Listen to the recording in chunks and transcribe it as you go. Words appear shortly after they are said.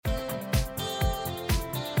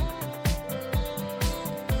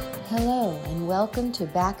welcome to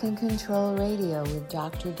Back in Control Radio with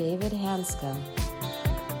Dr. David Hanscom.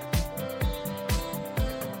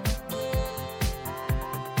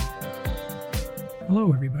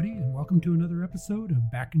 Hello, everybody, and welcome to another episode of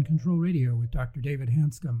Back in Control Radio with Dr. David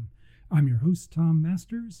Hanscom. I'm your host, Tom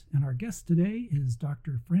Masters, and our guest today is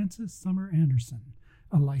Dr. Frances Summer Anderson,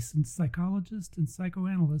 a licensed psychologist and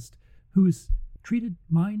psychoanalyst who has treated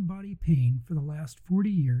mind-body pain for the last 40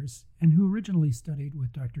 years and who originally studied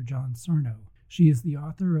with Dr. John Sarno. She is the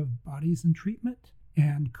author of Bodies in Treatment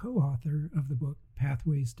and co-author of the book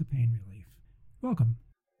Pathways to Pain Relief. Welcome.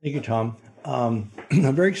 Thank you, Tom. I'm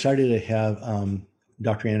very excited to have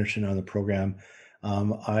Dr. Anderson on the program.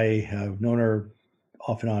 I have known her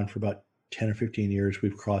off and on for about 10 or 15 years.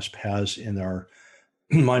 We've crossed paths in our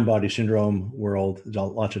mind-body syndrome world. There's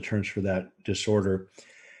lots of terms for that disorder.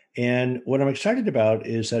 And what I'm excited about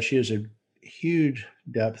is that she has a huge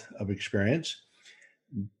depth of experience.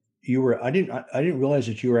 I didn't realize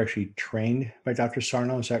that you were actually trained by Dr.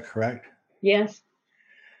 Sarno. Is that correct? Yes.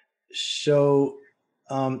 So,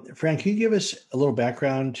 Fran, can you give us a little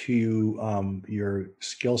background to your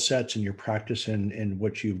skill sets and your practice and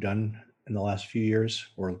what you've done in the last few years,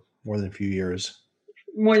 or more than a few years?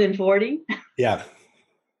 More than 40? Yeah.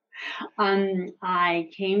 I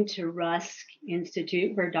came to Rusk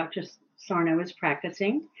Institute, where Dr. Sarno was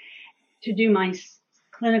practicing, to do my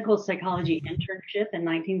clinical psychology internship in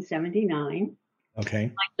 1979. Okay.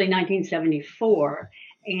 Actually, 1974.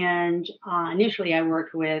 And initially, I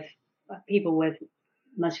worked with people with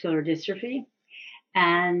muscular dystrophy.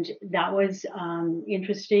 And that was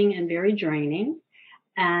interesting and very draining.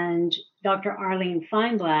 And Dr. Arlene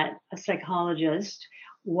Feinblatt, a psychologist,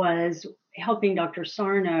 was helping Dr.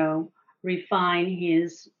 Sarno refine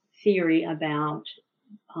his theory about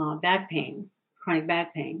back pain, chronic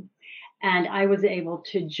back pain. And I was able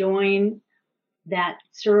to join that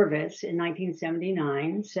service in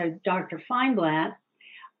 1979. So Dr. Feinblatt,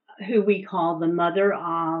 who we call the mother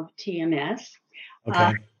of TMS,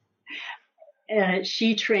 okay.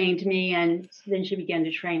 She trained me, and then she began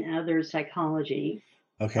to train other psychology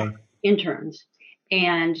interns.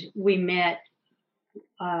 And we met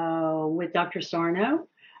with Dr. Sarno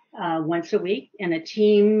once a week in a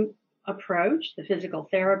team approach. The physical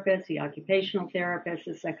therapist, the occupational therapist,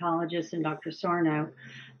 the psychologist, and Dr. Sarno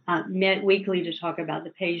met weekly to talk about the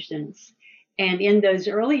patients. And in those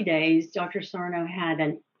early days, Dr. Sarno had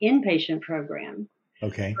an inpatient program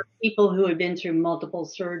for people who had been through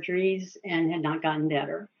multiple surgeries and had not gotten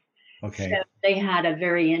better. Okay. So they had a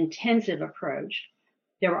very intensive approach.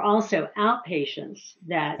 There were also outpatients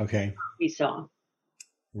that we saw.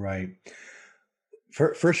 Right.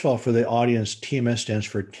 First of all, for the audience, TMS stands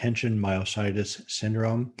for tension myositis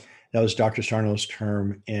syndrome. That was Dr. Sarno's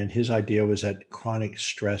term, and his idea was that chronic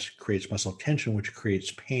stress creates muscle tension, which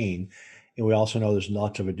creates pain. And we also know there's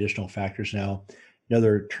lots of additional factors now.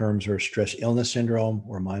 Other terms are stress illness syndrome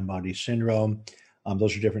or mind-body syndrome.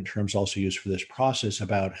 Those are different terms also used for this process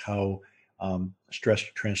about how stress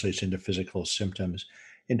translates into physical symptoms.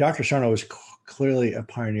 And Dr. Sarno was clearly a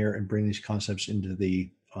pioneer in bringing these concepts into the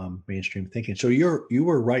mainstream thinking. So you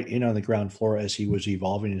were right in on the ground floor as he was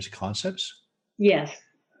evolving his concepts? Yes.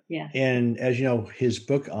 Yeah. And as you know, his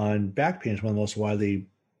book on back pain is one of the most widely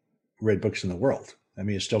read books in the world. I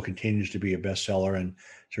mean, it still continues to be a bestseller, and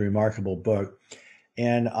it's a remarkable book.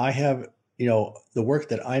 And I have, the work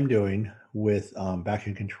that I'm doing with Back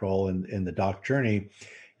in Control and the Doc Journey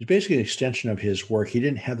is basically an extension of his work. He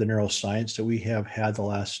didn't have the neuroscience that we have had the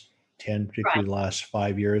last 10, particularly the last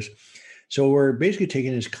 5 years. So we're basically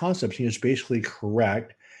taking his concepts, and it's basically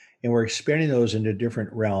correct, and we're expanding those into different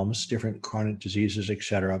realms, different chronic diseases, et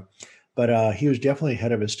cetera. But he was definitely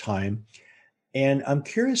ahead of his time. And I'm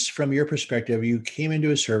curious, from your perspective, you came into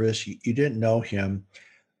his service, you didn't know him.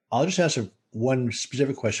 I'll just ask one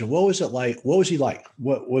specific question. What was it like? What was he like?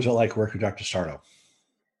 What was it like working with Dr. Sarno?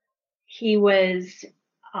 He was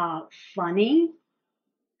funny.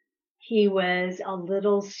 He was a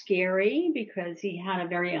little scary because he had a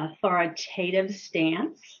very authoritative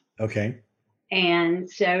stance. Okay. And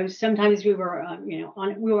so sometimes we were,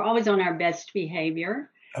 we were always on our best behavior.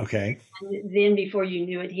 Okay. And then before you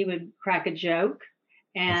knew it, he would crack a joke,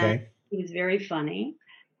 and he was very funny,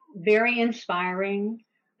 very inspiring,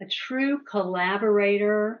 a true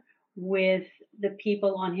collaborator with the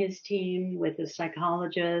people on his team, with the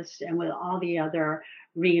psychologists, and with all the other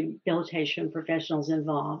rehabilitation professionals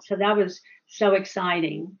involved. So that was so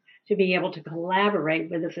exciting to be able to collaborate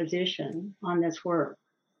with a physician on this work.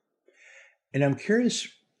 And I'm curious,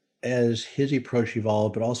 as his approach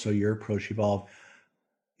evolved, but also your approach evolved,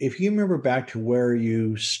 if you remember back to where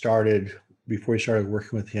you started before you started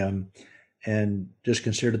working with him, and just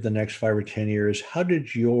consider the next 5 or 10 years, how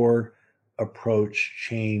did your approach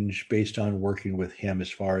change based on working with him as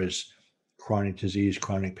far as chronic disease,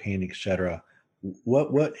 chronic pain, etc.?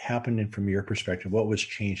 What happened from your perspective? What was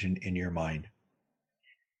changing in your mind?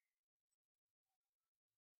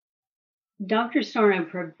 Dr. Sarno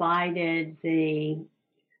provided the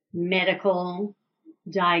medical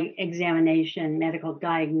examination, medical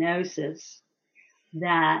diagnosis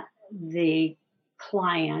that the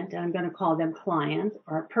client, I'm going to call them client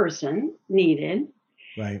or person, needed.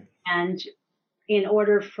 Right. And in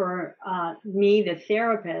order for me, the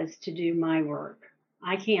therapist, to do my work,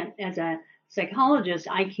 I can't, as a psychologist,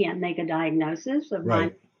 I can't make a diagnosis of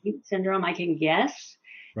my syndrome. I can guess,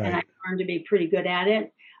 and I learned to be pretty good at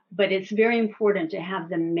it. But it's very important to have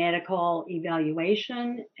the medical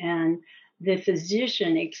evaluation and the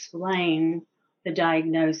physician explain the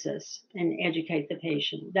diagnosis and educate the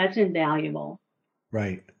patient. That's invaluable.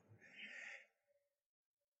 Right.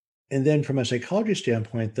 And then from a psychology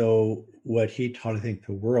standpoint, though, what he taught, I think,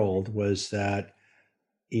 the world was that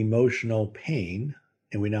emotional pain,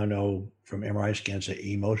 and we now know from MRI scans that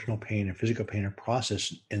emotional pain and physical pain are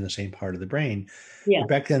processed in the same part of the brain. Yeah. But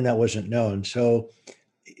back then that wasn't known. So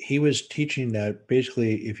he was teaching that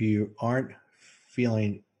basically if you aren't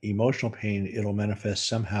feeling emotional pain, it'll manifest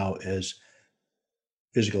somehow as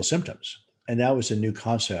physical symptoms. And that was a new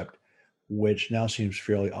concept, which now seems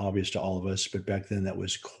fairly obvious to all of us, but back then that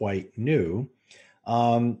was quite new.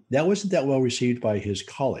 That wasn't that well received by his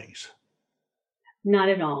colleagues. Not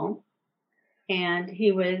at all. And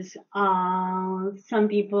he was, some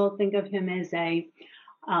people think of him as a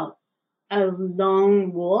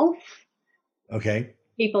lone wolf. Okay.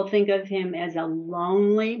 People think of him as a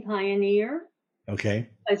lonely pioneer. Okay.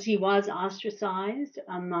 As he was ostracized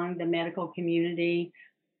among the medical community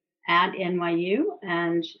at NYU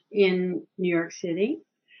and in New York City.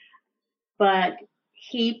 But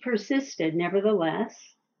he persisted nevertheless.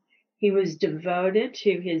 He was devoted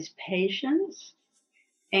to his patients,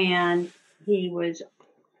 and he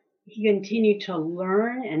continued to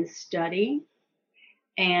learn and study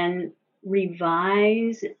and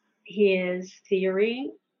revise his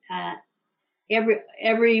theory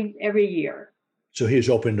every year. So he was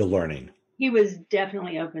open to learning. He was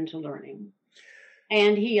definitely open to learning.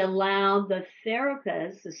 And he allowed the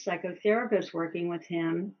therapists, the psychotherapists working with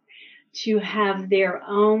him, to have their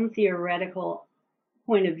own theoretical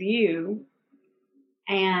point of view.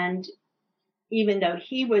 And even though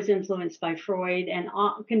he was influenced by Freud and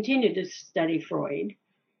continued to study Freud,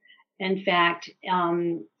 in fact,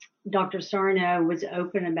 Dr. Sarno was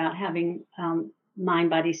open about having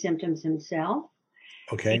mind-body symptoms himself.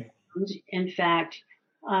 Okay. And in fact,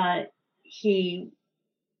 he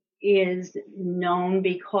is known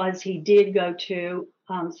because he did go to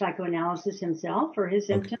psychoanalysis himself for his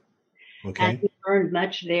symptoms. Okay. And he learned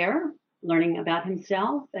much there, learning about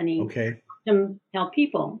himself, and he helped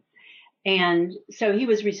people. And so he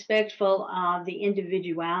was respectful of the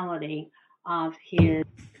individuality of the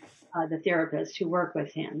therapists who work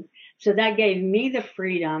with him. So that gave me the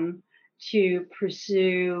freedom to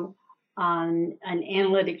pursue an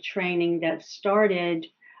analytic training that started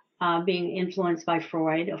being influenced by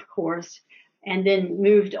Freud, of course, and then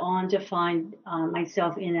moved on to find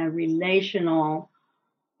myself in a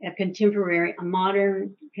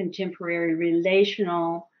modern contemporary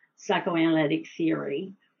relational psychoanalytic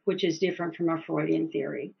theory, which is different from a Freudian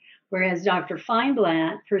theory. Whereas Dr.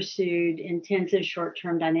 Feinblatt pursued intensive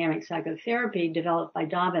short-term dynamic psychotherapy developed by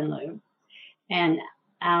Dabenlu. And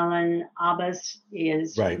Alan Abbas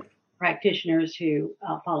is practitioners who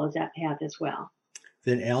follows that path as well.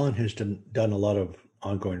 Then Alan has done a lot of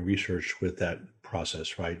ongoing research with that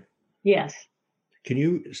process, right? Yes. Can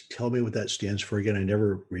you tell me what that stands for again? I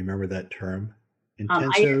never remember that term.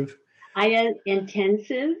 Intensive?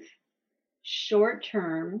 Intensive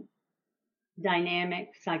short-term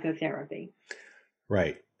dynamic psychotherapy.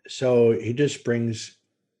 Right. So he just brings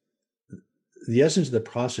the essence of the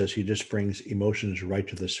process. He just brings emotions right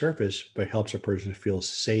to the surface, but helps a person feel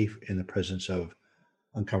safe in the presence of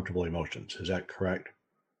uncomfortable emotions. Is that correct?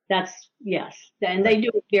 Yes. And they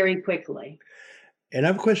do it very quickly. And I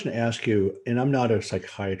have a question to ask you, and I'm not a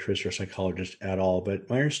psychiatrist or psychologist at all, but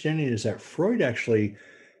my understanding is that Freud actually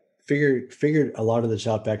figured a lot of this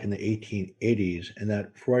out back in the 1880s, and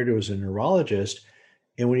that Freud was a neurologist.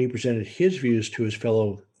 And when he presented his views to his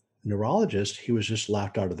fellow neurologists, he was just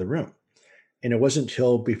laughed out of the room. And it wasn't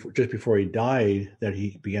until just before he died that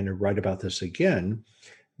he began to write about this again,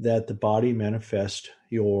 that the body manifests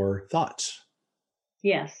your thoughts.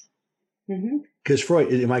 Yes. Because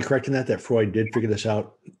Freud, am I correct in that Freud did figure this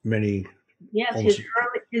out many? Yes,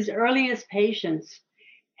 his earliest patients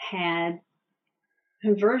had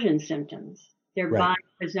conversion symptoms. Their Right. body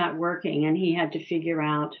was not working, and he had to figure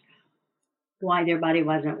out why their body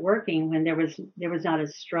wasn't working when there was not a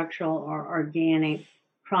structural or organic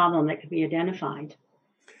problem that could be identified.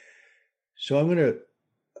 So I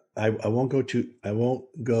won't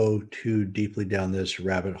go too deeply down this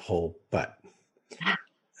rabbit hole, but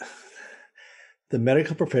the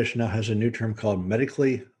medical profession now has a new term called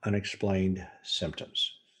medically unexplained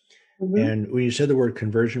symptoms. Mm-hmm. And when you said the word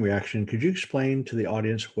conversion reaction, could you explain to the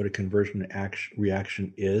audience what a conversion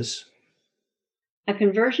reaction is? A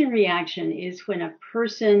conversion reaction is when a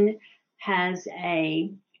person has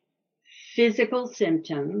a physical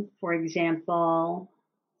symptom. For example,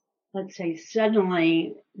 let's say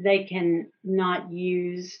suddenly they can not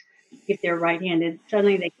use, if they're right-handed,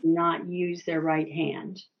 suddenly they cannot use their right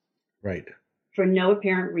hand. Right. For no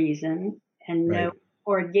apparent reason, and no Right.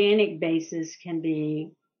 organic basis can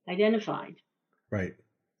be identified. Right.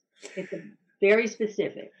 It's very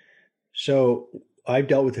specific. So I've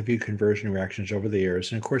dealt with a few conversion reactions over the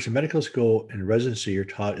years. And of course, in medical school and residency, you're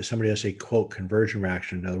taught if somebody has a quote conversion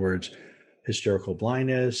reaction, in other words, hysterical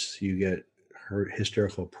blindness, you get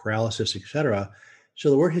hysterical paralysis, etc. So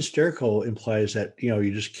the word hysterical implies that,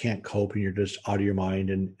 you just can't cope and you're just out of your mind.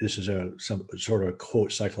 And this is some sort of a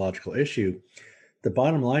quote psychological issue. The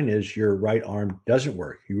bottom line is your right arm doesn't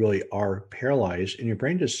work. You really are paralyzed and your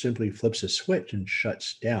brain just simply flips a switch and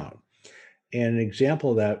shuts down. And an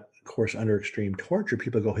example of that, of course, under extreme torture,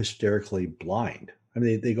 people go hysterically blind. I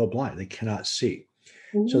mean, they go blind. They cannot see.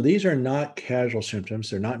 Mm-hmm. So these are not casual symptoms.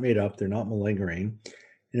 They're not made up. They're not malingering.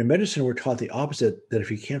 And in medicine, we're taught the opposite, that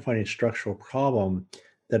if you can't find a structural problem,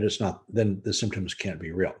 that it's not, then the symptoms can't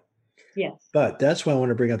be real. Yes. But that's why I want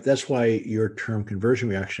to bring up, that's why your term conversion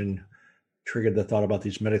reaction triggered the thought about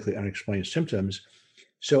these medically unexplained symptoms.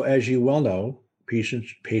 So as you well know,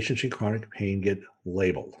 patients in chronic pain get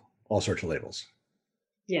labeled, all sorts of labels.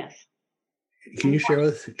 Yes. Can you share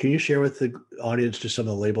with the audience just some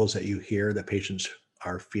of the labels that you hear that patients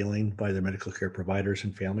are feeling by their medical care providers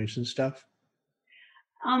and families and stuff?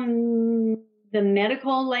 The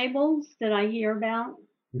medical labels that I hear about.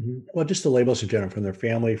 Mm-hmm. Well, just the labels in general from their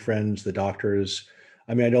family, friends, the doctors.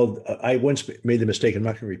 I mean, I know I once made the mistake. I'm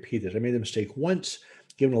not going to repeat this. I made the mistake once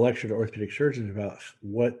giving a lecture to orthopedic surgeons about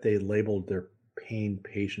what they labeled their pain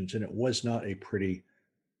patients, and it was not a pretty.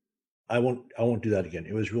 I won't do that again.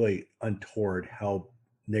 It was really untoward how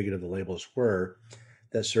negative the labels were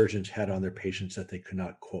that surgeons had on their patients that they could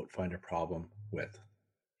not, quote, find a problem with.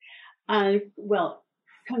 Well,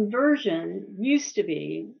 conversion used to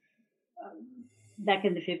be, back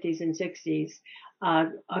in the 50s and 60s,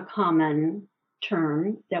 a common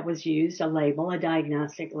term that was used, a label, a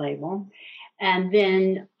diagnostic label. And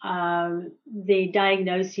then the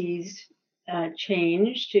diagnoses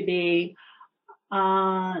changed to be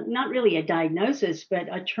not really a diagnosis,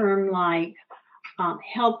 but a term like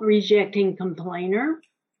help rejecting complainer.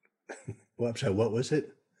 Well, I'm sorry, what was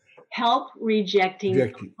it? Help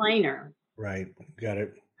rejecting complainer. Right, got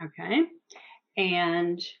it. Okay.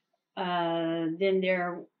 And then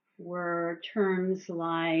there were terms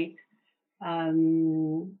like,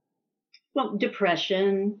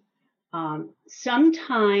 depression.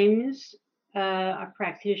 Sometimes a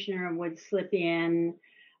practitioner would slip in,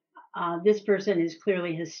 this person is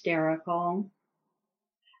clearly hysterical.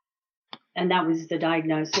 And that was the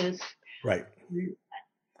diagnosis. Right.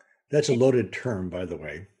 That's a loaded term, by the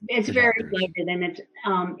way. It's very loaded, and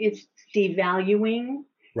it's devaluing.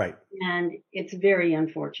 Right. And it's very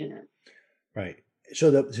unfortunate. Right.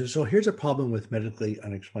 So here's a problem with medically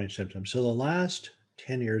unexplained symptoms. So the last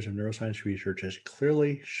 10 years of neuroscience research has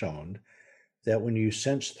clearly shown that when you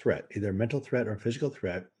sense threat, either mental threat or physical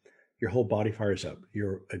threat, your whole body fires up.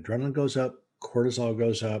 Your adrenaline goes up, cortisol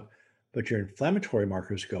goes up, but your inflammatory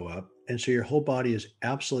markers go up. And so your whole body is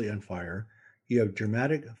absolutely on fire. You have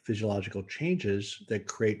dramatic physiological changes that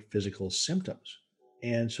create physical symptoms.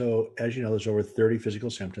 And so, as you know, there's over 30 physical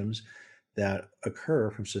symptoms that occur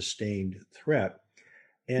from sustained threat.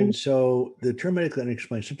 And so the term medically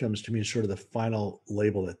unexplained symptoms to me is sort of the final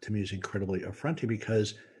label that to me is incredibly affronting,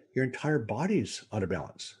 because your entire body's out of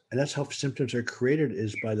balance. And that's how symptoms are created,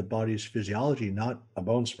 is by the body's physiology, not a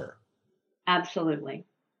bone spur. Absolutely.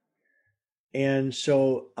 And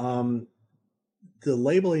so the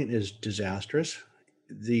labeling is disastrous.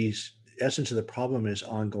 The essence of the problem is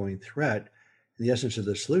ongoing threat. The essence of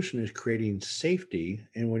the solution is creating safety.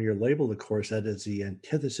 And when you're labeled, of course, that is the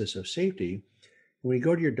antithesis of safety. When you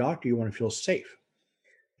go to your doctor, you want to feel safe.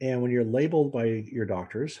 And when you're labeled by your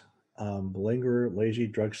doctors, malingerer, lazy,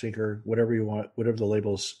 drug seeker, whatever you want, whatever the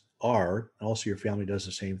labels are, and also your family does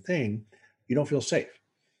the same thing, you don't feel safe.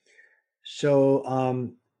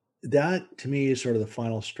 So that to me is sort of the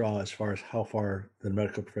final straw as far as how far the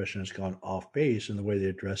medical profession has gone off base in the way they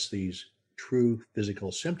address these true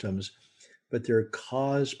physical symptoms, but they're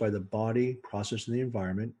caused by the body processing the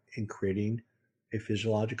environment and creating a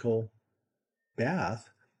physiological bath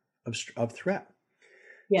of threat.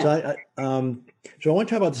 Yeah. So I want to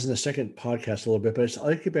talk about this in the second podcast a little bit, but I'd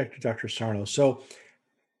like to get back to Dr. Sarno. So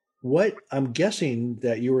what I'm guessing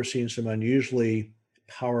that you were seeing some unusually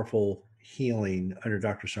powerful healing under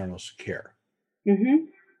Dr. Sarno's care. Mm-hmm.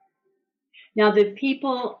 Now, the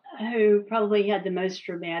people who probably had the most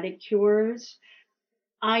dramatic cures,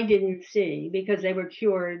 I didn't see because they were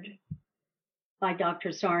cured by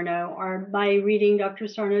Dr. Sarno or by reading Dr.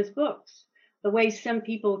 Sarno's books. The way some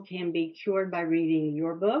people can be cured by reading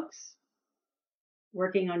your books,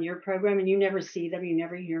 working on your program, and you never see them, you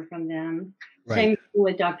never hear from them. Right. Same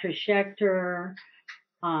with Dr. Schechter,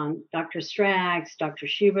 Dr. Strax, Dr.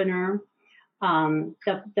 Schubiner.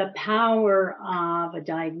 The power of a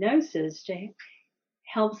diagnosis to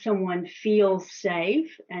help someone feel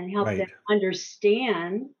safe and help Right. them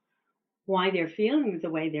understand why they're feeling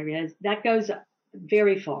the way there is, that goes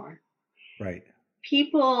very far. Right.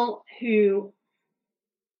 People who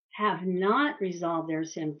have not resolved their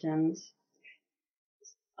symptoms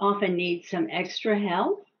often need some extra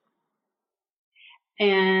help.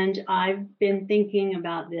 And I've been thinking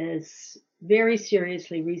about this very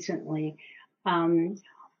seriously recently.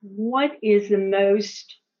 What is the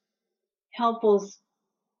most helpful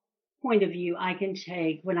point of view I can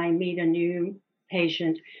take when I meet a new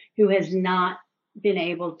patient who has not been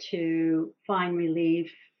able to find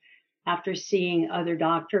relief after seeing other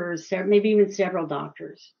doctors, maybe even several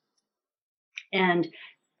doctors? And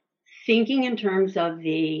thinking in terms of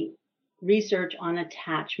the research on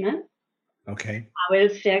attachment, Okay. how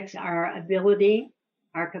it affects our ability,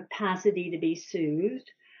 our capacity to be soothed.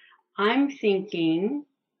 I'm thinking,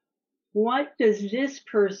 what does this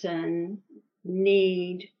person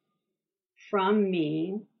need from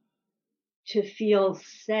me to feel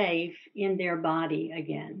safe in their body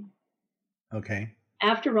again? Okay.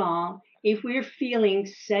 After all, if we're feeling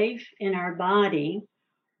safe in our body,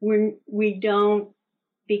 we don't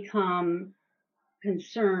become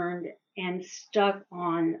concerned and stuck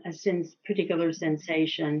on a particular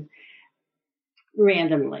sensation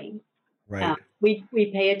randomly. Right. We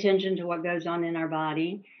pay attention to what goes on in our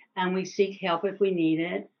body, and we seek help if we need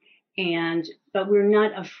it, but we're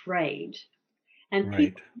not afraid. And Right.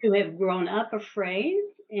 people who have grown up afraid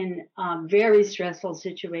in very stressful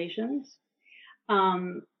situations,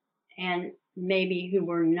 and maybe who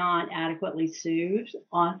were not adequately soothed,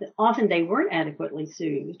 often they weren't adequately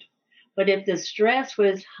soothed. But if the stress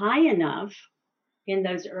was high enough in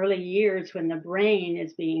those early years when the brain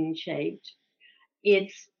is being shaped,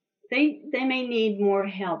 they may need more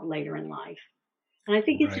help later in life. And I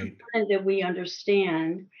think it's Right. important that we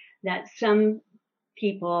understand that some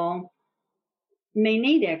people may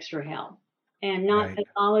need extra help and not Right.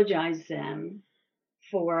 pathologize them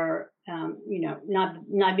for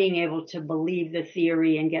not being able to believe the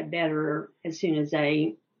theory and get better as soon as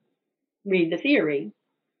they read the theory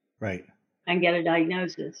Right. and get a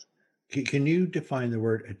diagnosis. Can you define the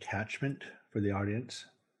word attachment for the audience?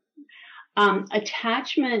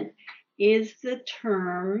 Attachment is the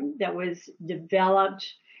term that was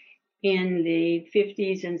developed in the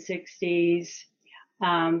 50s and 60s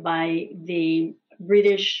by the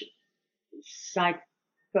British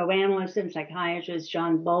psychoanalyst and psychiatrist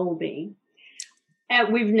John Bowlby.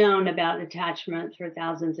 And we've known about attachment for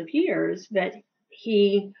thousands of years, but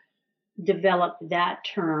he developed that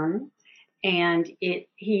term, and he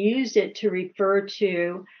used it to refer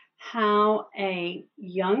to how a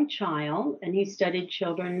young child, and he studied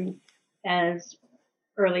children as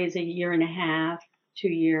early as a year and a half, 2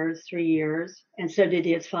 years, 3 years, and so did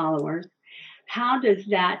his followers. How does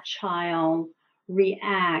that child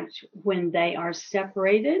react when they are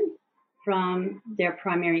separated from their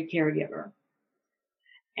primary caregiver?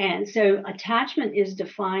 And so attachment is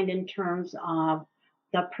defined in terms of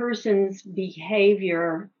the person's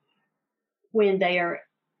behavior when they are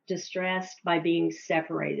distressed by being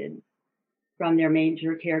separated from their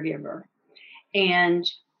major caregiver. And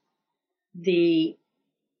the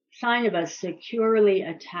sign of a securely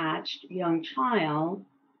attached young child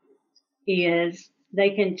is they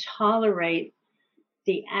can tolerate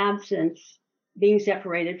the absence, being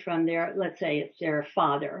separated from let's say it's their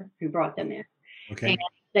father who brought them in. Okay. And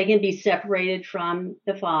they can be separated from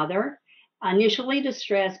the father, initially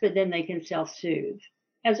distressed, but then they can self-soothe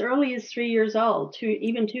as early as 3 years old,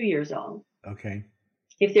 even 2 years old. Okay.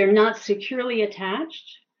 If they're not securely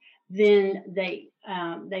attached, then they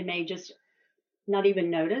may just not even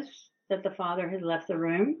notice that the father has left the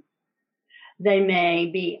room. They may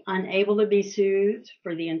be unable to be soothed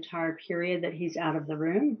for the entire period that he's out of the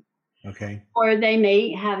room, Okay. or they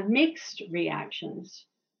may have mixed reactions.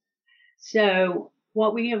 So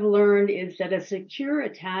what we have learned is that a secure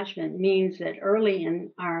attachment means that early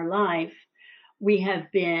in our life, we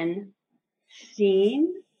have been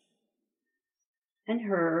seen and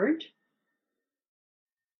heard.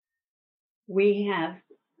 We have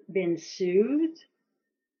been soothed,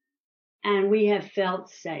 and we have felt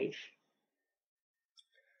safe.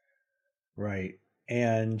 Right.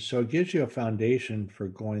 And so it gives you a foundation for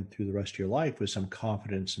going through the rest of your life with some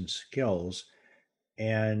confidence and skills.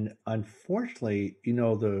 And unfortunately,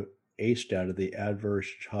 the ACE data, the Adverse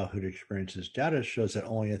Childhood Experiences data, shows that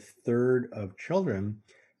only a third of children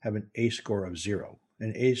have an ACE score of 0.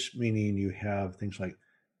 And ACE meaning you have things like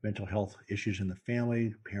mental health issues in the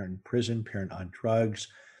family, parent in prison, parent on drugs,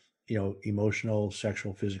 emotional,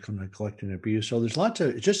 sexual, physical neglect and abuse. So there's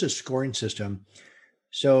it's just a scoring system.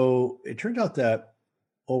 So it turned out that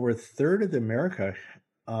over a third of America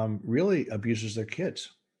really abuses their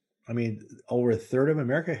kids. I mean, over a third of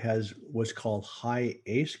America has what's called high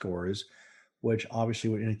A scores, which obviously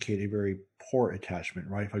would indicate a very poor attachment,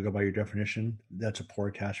 right? If I go by your definition, that's a poor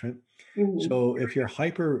attachment. Mhm. So if you're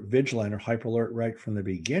hyper vigilant or hyper alert right from the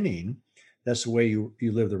beginning, that's the way you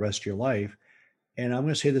live the rest of your life. And I'm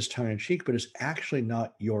going to say this tongue in cheek, but it's actually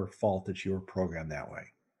not your fault that you were programmed that way.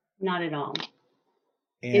 Not at all.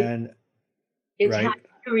 And It's right, how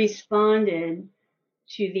you responded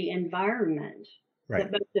to the environment,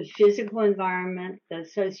 right, both the physical environment, the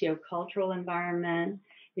sociocultural environment.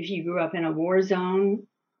 If you grew up in a war zone,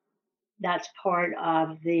 that's part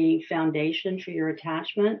of the foundation for your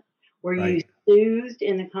attachment. Were you right, soothed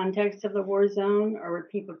in the context of the war zone, or were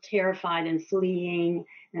people terrified and fleeing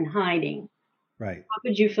and hiding? right. How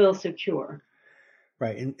could you feel secure?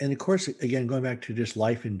 Right. And of course, again, going back to just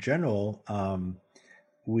life in general,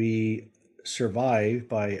 we survive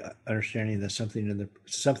by understanding that something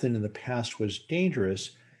in the past was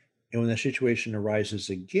dangerous. And when the situation arises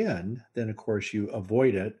again, then of course you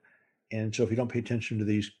avoid it. And so if you don't pay attention to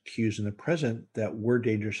these cues in the present that were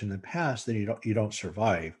dangerous in the past, then you don't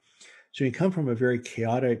survive. So you come from a very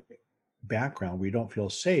chaotic background where you don't feel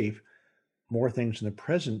safe, more things in the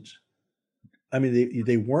present. I mean,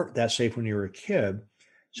 they weren't that safe when you were a kid.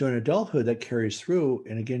 So in adulthood, that carries through.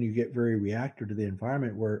 And again, you get very reactive to the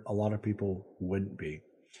environment where a lot of people wouldn't be.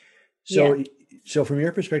 Yes. So from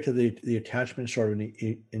your perspective, the attachment is sort of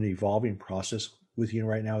an evolving process with you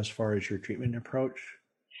right now as far as your treatment approach.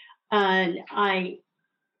 And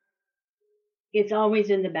it's always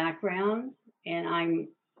in the background, and I'm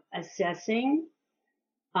assessing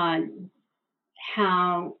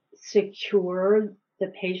how secure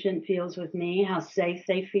the patient feels with me, how safe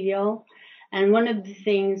they feel. And one of the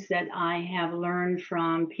things that I have learned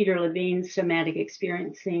from Peter Levine's somatic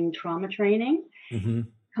experiencing trauma training, Mm-hmm.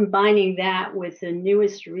 combining that with the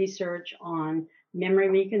newest research on memory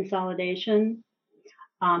reconsolidation,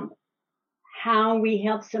 how we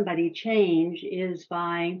help somebody change is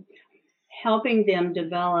by helping them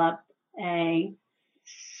develop a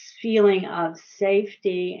feeling of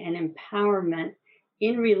safety and empowerment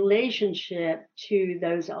in relationship to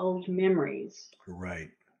those old memories. Right.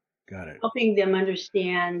 Got it. Helping them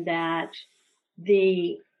understand that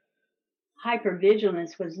the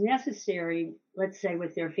hypervigilance was necessary, let's say,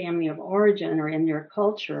 with their family of origin or in their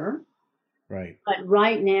culture. Right. But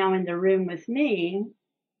right now in the room with me,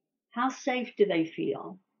 how safe do they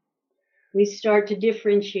feel? We start to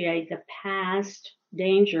differentiate the past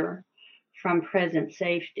danger from present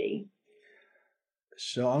safety.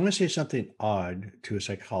 So I'm going to say something odd to a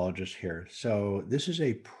psychologist here. So this is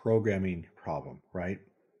a programming problem, right?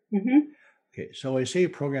 Mm-hmm. Okay, so when I say a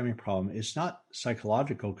programming problem, it's not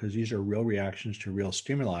psychological because these are real reactions to real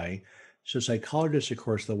stimuli. So psychologists, of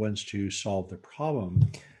course, are the ones to solve the problem.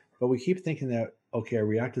 But we keep thinking that, okay, I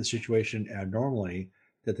react to the situation abnormally,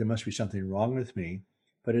 that there must be something wrong with me,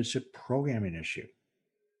 but it's a programming issue.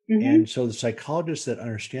 Mm-hmm. And so the psychologists that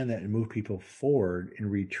understand that and move people forward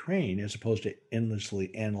and retrain, as opposed to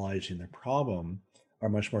endlessly analyzing the problem, are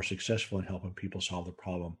much more successful in helping people solve the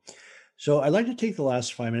problem. So I'd like to take the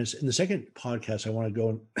last 5 minutes. In the second podcast, I want to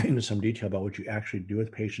go into some detail about what you actually do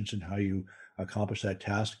with patients and how you accomplish that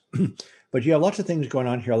task. But you have lots of things going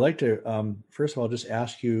on here. I'd like to, first of all, just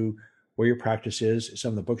ask you where your practice is, some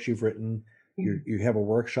of the books you've written. You have a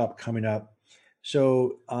workshop coming up.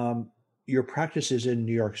 So your practice is in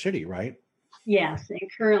New York City, right? Yes, and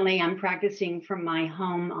currently I'm practicing from my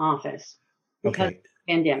home office because of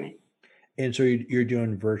the pandemic. And so you're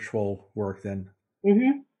doing virtual work then?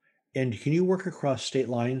 Mm-hmm. And can you work across state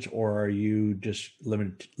lines, or are you just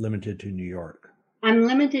limited to New York? I'm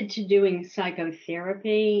limited to doing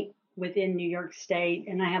psychotherapy within New York State,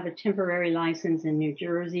 and I have a temporary license in New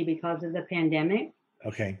Jersey because of the pandemic.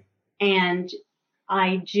 Okay. And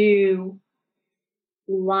I do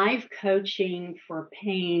life coaching for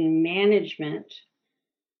pain management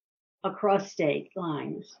across state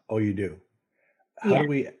lines. Oh, you do? Yeah,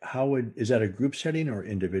 Is that a group setting or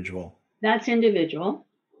individual? that's individual.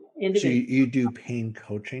 So you do pain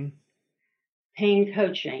coaching? Pain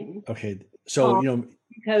coaching. Okay. So,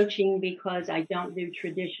 Coaching because I don't do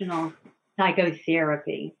traditional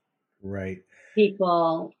psychotherapy. right.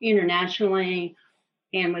 People internationally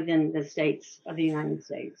and within the states of the United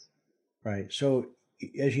States. Right. So,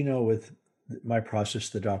 as you know, with my process,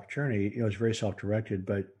 the doc journey, it's very self-directed,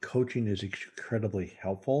 but coaching is incredibly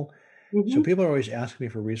helpful. So Mm-hmm. people are always asking me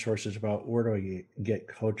for resources about where do I get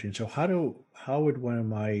coaching. So how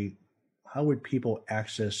would people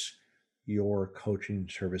access your coaching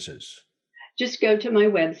services? Just go to my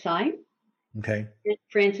website, Okay.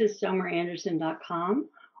 francissummeranderson.com,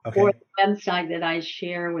 or Okay. the website that I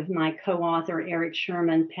share with my co-author, Eric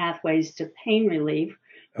Sherman, Pathways to Pain Relief,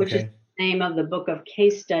 which is Okay. the name of the book of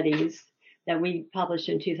case studies that we published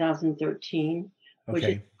in 2013, which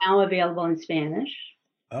is Okay. now available in Spanish.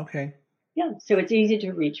 Okay. Yeah, so it's easy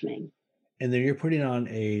to reach me. And then you're putting on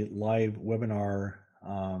a live webinar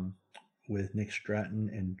with Nick Stratton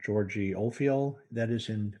and Georgie Oldfield. That is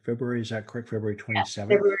in February. Is that correct? February 27th?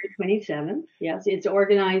 February 27th. Yes, it's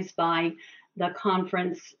organized by the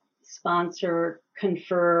conference sponsor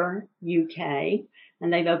Confer UK,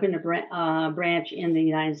 and they've opened a branch in the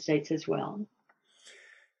United States as well.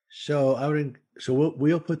 So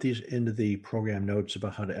we'll put these into the program notes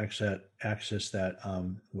about how to access that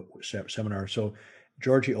seminar. So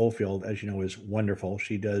Georgie Oldfield, as you know, is wonderful.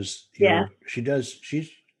 She does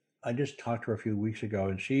I just talked to her a few weeks ago,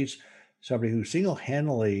 and she's somebody who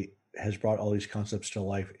single-handedly has brought all these concepts to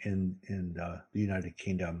life in the United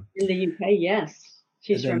Kingdom. In the UK, yes.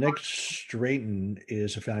 And then Nick Stratton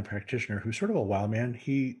is a family practitioner who's sort of a wild man.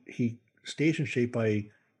 He stays in shape by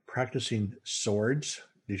practicing swords.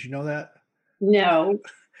 Did you know that? No.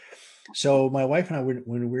 So my wife and I,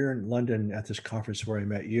 when we were in London at this conference where I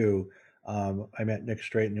met you, I met Nick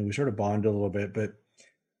Stratton, and we sort of bonded a little bit. But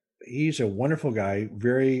he's a wonderful guy,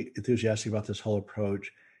 very enthusiastic about this whole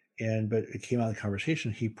approach. But it came out in the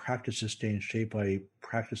conversation, he practices staying in shape by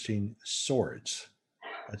practicing swords.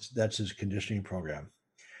 That's his conditioning program.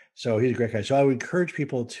 So he's a great guy. So I would encourage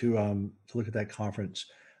people to look at that conference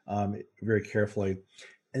very carefully.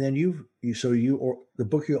 And then the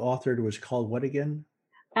book you authored was called what again?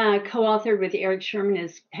 Co-authored with Eric Sherman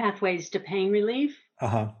is Pathways to Pain Relief.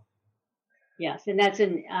 Uh-huh. Yes, and that's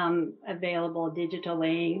available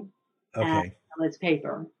digitally. Okay. As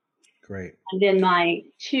paper. Great. And then my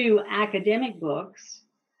two academic books.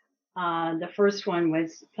 The first one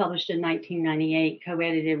was published in 1998,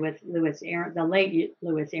 co-edited with Lewis Aaron, the late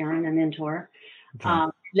Lewis Aaron, a mentor. Okay.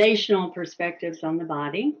 Relational Perspectives on the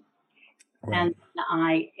Body. Right. And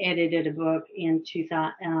I edited a book in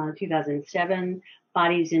 2007,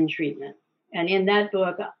 Bodies in Treatment. And in that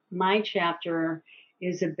book, my chapter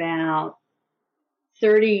is about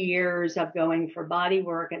 30 years of going for body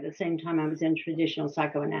work at the same time I was in traditional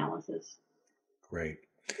psychoanalysis. Great.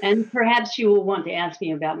 And perhaps you will want to ask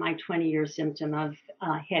me about my 20-year symptom of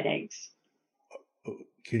headaches.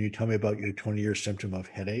 Can you tell me about your 20-year symptom of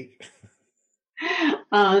headache?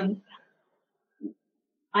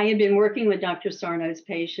 I had been working with Dr. Sarno's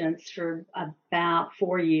patients for about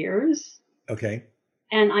 4 years. Okay.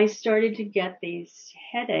 And I started to get these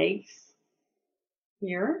headaches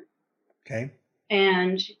here. Okay.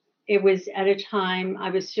 And it was at a time I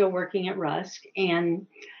was still working at Rusk, and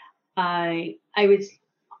I was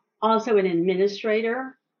also an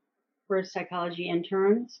administrator for psychology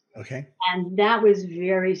interns. Okay. And that was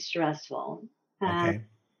very stressful. Okay.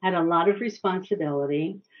 Had a lot of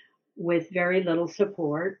responsibility with very little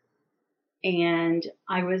support. And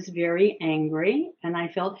I was very angry and I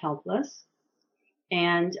felt helpless.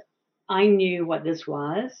 And I knew what this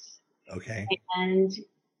was. Okay. And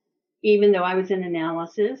even though I was in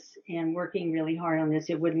analysis and working really hard on this,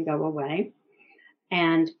 it wouldn't go away.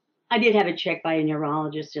 And I did have it checked by a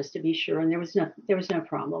neurologist just to be sure, and there was no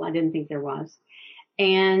problem. I didn't think there was.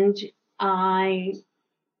 And I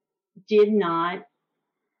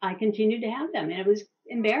continued to have them. And it was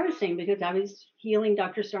embarrassing because I was healing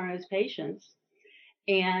Dr. Sarno's patients,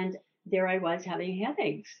 and there I was having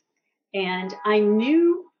headaches. And I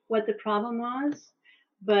knew what the problem was,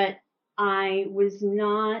 but I was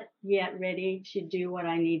not yet ready to do what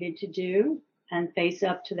I needed to do and face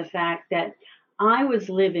up to the fact that I was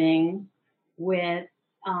living with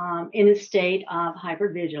in a state of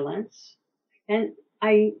hypervigilance. And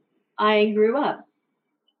I grew up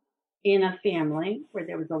in a family where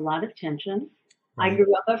there was a lot of tension. Right. I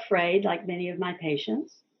grew up afraid, like many of my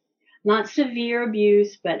patients. Not severe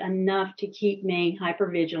abuse, but enough to keep me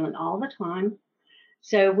hypervigilant all the time.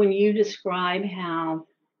 So when you describe how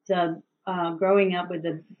the growing up with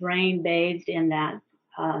the brain bathed in that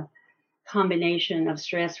combination of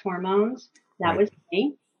stress hormones, that Right. was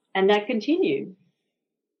me, and that continued,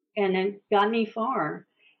 and it got me far,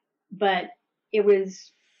 but it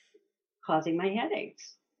was causing my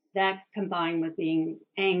headaches. That combined with being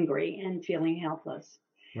angry and feeling helpless.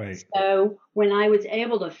 Right. So when I was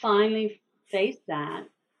able to finally face that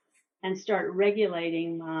and start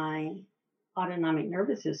regulating my autonomic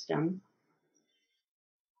nervous system,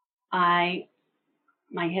 my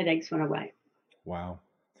headaches went away. Wow.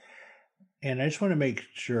 And I just want to make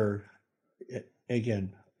sure,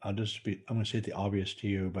 again, I'm going to say the obvious to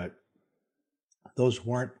you, but those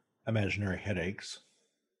weren't imaginary headaches.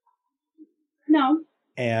 No.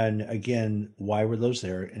 And again, why were those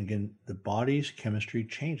there? And again, the body's chemistry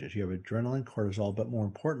changes. You have adrenaline, cortisol, but more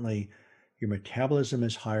importantly, your metabolism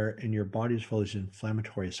is higher and your body is full of these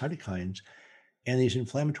inflammatory cytokines. And these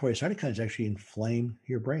inflammatory cytokines actually inflame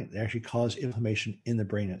your brain. They actually cause inflammation in the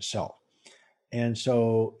brain itself. And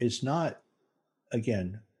so it's not,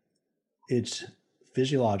 again, it's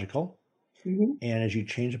physiological. Mm-hmm. And as you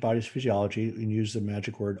change the body's physiology and use the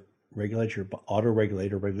magic word,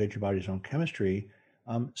 auto-regulate or regulate your body's own chemistry,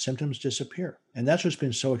 symptoms disappear. And that's what's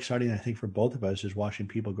been so exciting, I think, for both of us, is watching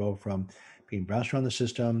people go from being bounced around the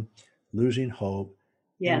system, losing hope.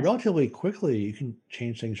 Yes. And relatively quickly, you can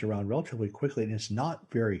change things around relatively quickly, and it's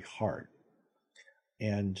not very hard.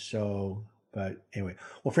 And so, but anyway,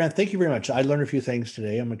 well, Fran, thank you very much. I learned a few things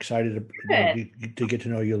today. I'm excited to get to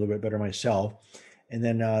know you a little bit better myself. And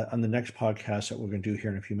then on the next podcast that we're going to do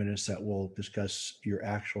here in a few minutes, that we'll discuss your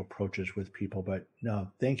actual approaches with people. But no,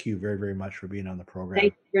 thank you very, very much for being on the program.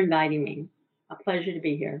 Thank you for inviting me. A pleasure to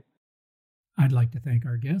be here. I'd like to thank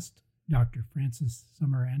our guest, Dr. Frances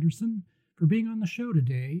Summer Anderson, for being on the show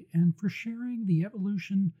today and for sharing the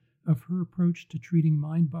evolution of her approach to treating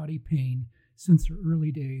mind-body pain since her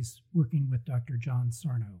early days working with Dr. John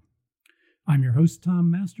Sarno. I'm your host, Tom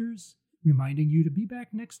Masters, reminding you to be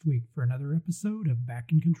back next week for another episode of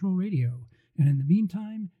Back in Control Radio. And in the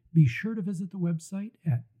meantime, be sure to visit the website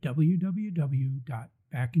at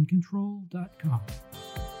www.backincontrol.com.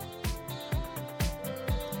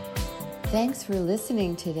 Thanks for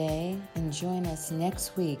listening today, and join us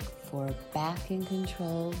next week for Back in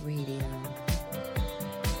Control Radio.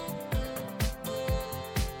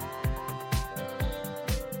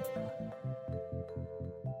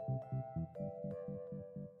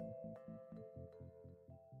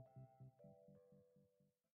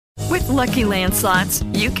 With Lucky Land Slots,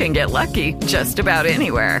 you can get lucky just about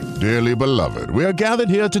anywhere. Dearly beloved, we are gathered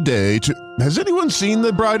here today to... Has anyone seen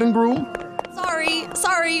the bride and groom?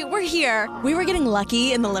 Sorry, we're here. We were getting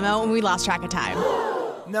lucky in the limo and we lost track of time.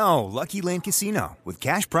 No, Lucky Land Casino, with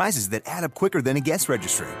cash prizes that add up quicker than a guest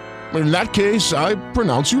registry. In that case, I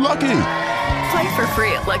pronounce you lucky. Play for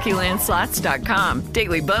free at LuckyLandSlots.com.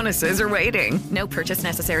 Daily bonuses are waiting. No purchase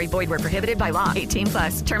necessary. Void where prohibited by law.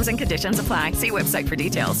 18+. Terms and conditions apply. See website for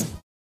details.